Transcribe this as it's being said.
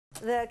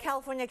The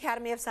California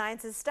Academy of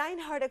Sciences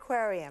Steinhardt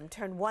Aquarium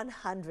turned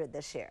 100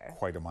 this year.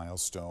 Quite a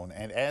milestone.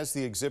 And as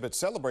the exhibit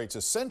celebrates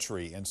a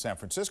century in San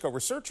Francisco,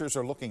 researchers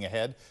are looking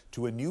ahead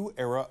to a new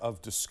era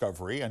of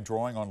discovery and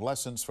drawing on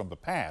lessons from the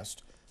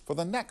past for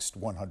the next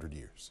 100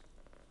 years.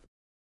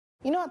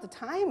 You know, at the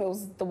time, it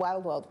was the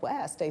Wild Wild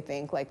West, I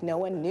think. Like, no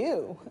one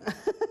knew.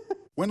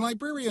 When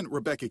librarian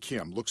Rebecca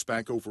Kim looks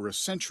back over a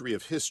century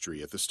of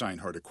history at the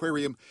Steinhardt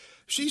Aquarium,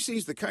 she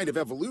sees the kind of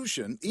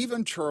evolution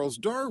even Charles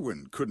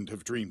Darwin couldn't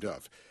have dreamed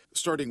of,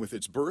 starting with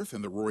its birth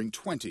in the Roaring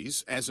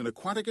 '20s as an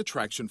aquatic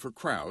attraction for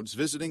crowds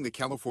visiting the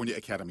California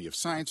Academy of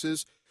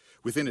Sciences.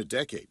 Within a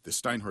decade, the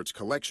Steinhardt's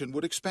collection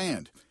would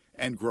expand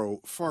and grow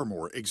far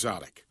more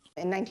exotic.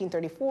 In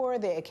 1934,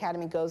 the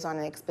Academy goes on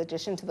an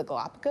expedition to the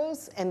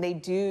Galapagos, and they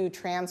do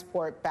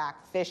transport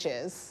back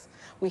fishes.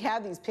 We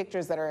have these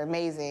pictures that are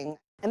amazing.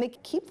 And they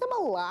keep them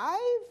alive,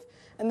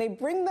 and they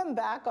bring them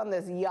back on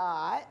this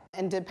yacht.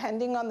 And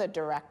depending on the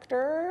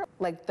director,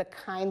 like the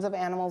kinds of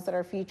animals that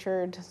are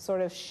featured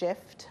sort of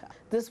shift.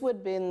 This would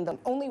have been the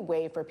only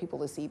way for people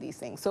to see these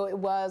things. So it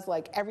was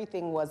like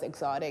everything was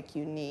exotic,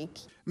 unique.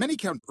 Many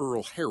count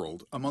Earl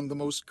Harold among the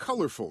most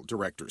colorful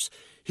directors.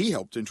 He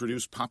helped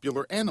introduce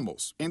popular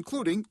animals,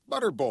 including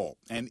Butterball,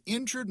 an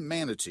injured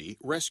manatee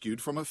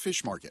rescued from a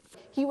fish market.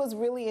 He was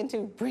really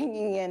into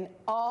bringing in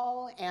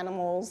all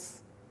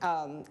animals,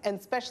 and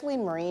especially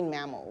marine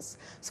mammals.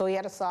 So he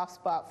had a soft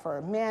spot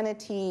for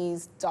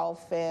manatees,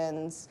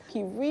 dolphins.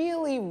 He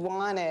really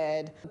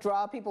wanted to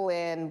draw people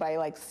in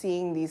by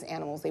seeing these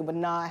animals they would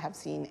not have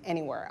seen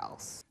anywhere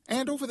else.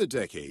 And over the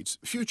decades,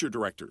 future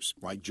directors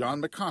like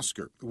John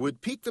McCosker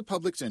would pique the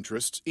public's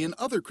interest in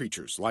other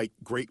creatures like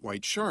great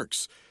white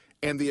sharks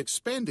and the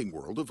expanding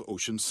world of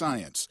ocean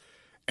science.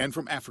 And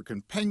from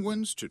African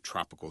penguins to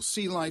tropical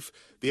sea life,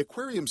 the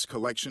aquarium's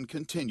collection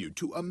continued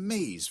to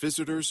amaze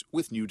visitors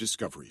with new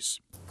discoveries.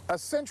 A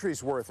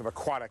century's worth of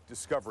aquatic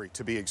discovery,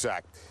 to be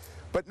exact.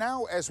 But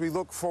now, as we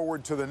look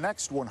forward to the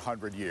next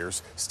 100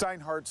 years,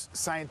 Steinhardt's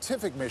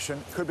scientific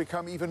mission could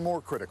become even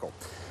more critical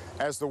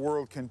as the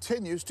world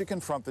continues to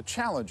confront the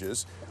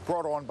challenges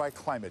brought on by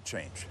climate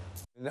change.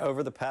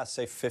 Over the past,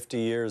 say, 50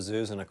 years,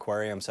 zoos and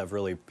aquariums have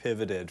really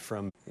pivoted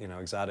from,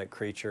 exotic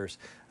creatures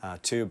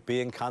to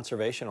being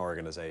conservation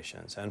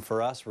organizations. And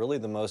for us, really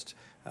the most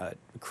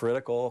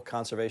critical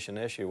conservation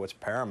issue, what's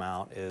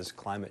paramount, is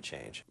climate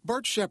change.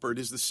 Bart Shepard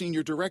is the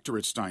senior director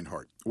at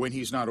Steinhardt. When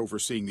he's not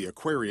overseeing the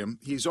aquarium,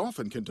 he's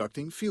often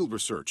conducting field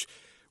research.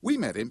 We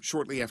met him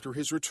shortly after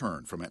his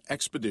return from an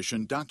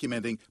expedition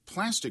documenting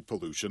plastic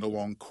pollution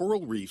along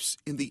coral reefs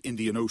in the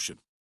Indian Ocean.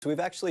 So we've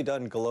actually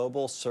done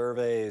global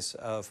surveys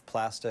of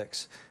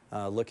plastics,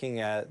 looking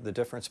at the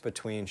difference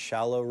between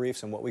shallow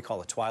reefs and what we call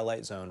the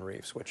twilight zone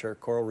reefs, which are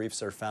coral reefs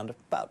that are found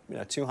about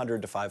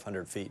 200 to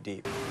 500 feet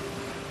deep.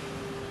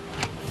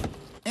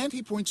 And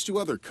he points to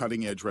other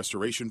cutting-edge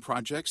restoration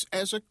projects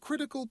as a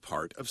critical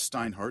part of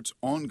Steinhardt's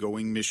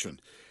ongoing mission.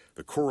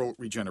 The Coral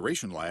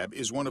Regeneration Lab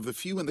is one of the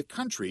few in the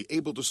country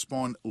able to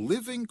spawn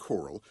living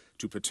coral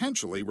to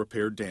potentially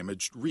repair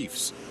damaged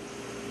reefs,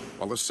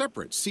 while a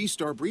separate sea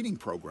star breeding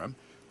program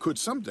could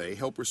someday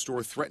help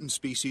restore threatened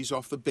species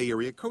off the Bay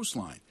Area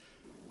coastline.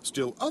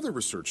 Still, other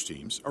research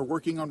teams are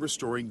working on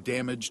restoring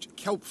damaged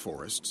kelp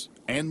forests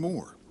and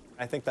more.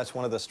 I think that's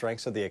one of the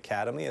strengths of the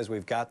Academy, is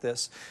we've got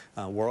this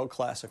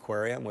world-class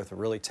aquarium with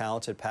really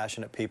talented,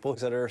 passionate people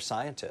that are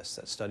scientists,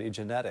 that study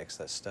genetics,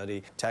 that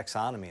study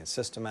taxonomy and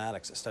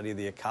systematics, that study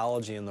the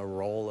ecology and the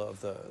role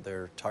of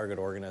their target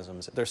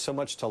organisms. There's so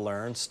much to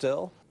learn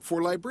still.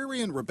 For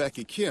librarian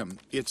Rebecca Kim,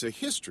 it's a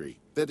history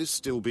that is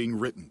still being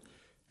written,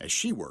 as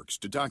she works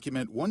to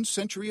document one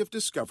century of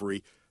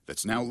discovery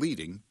that's now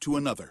leading to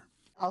another.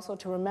 Also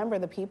to remember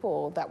the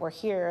people that were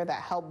here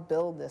that helped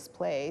build this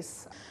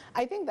place.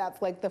 I think that's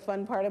the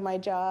fun part of my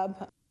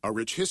job. A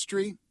rich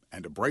history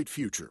and a bright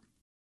future.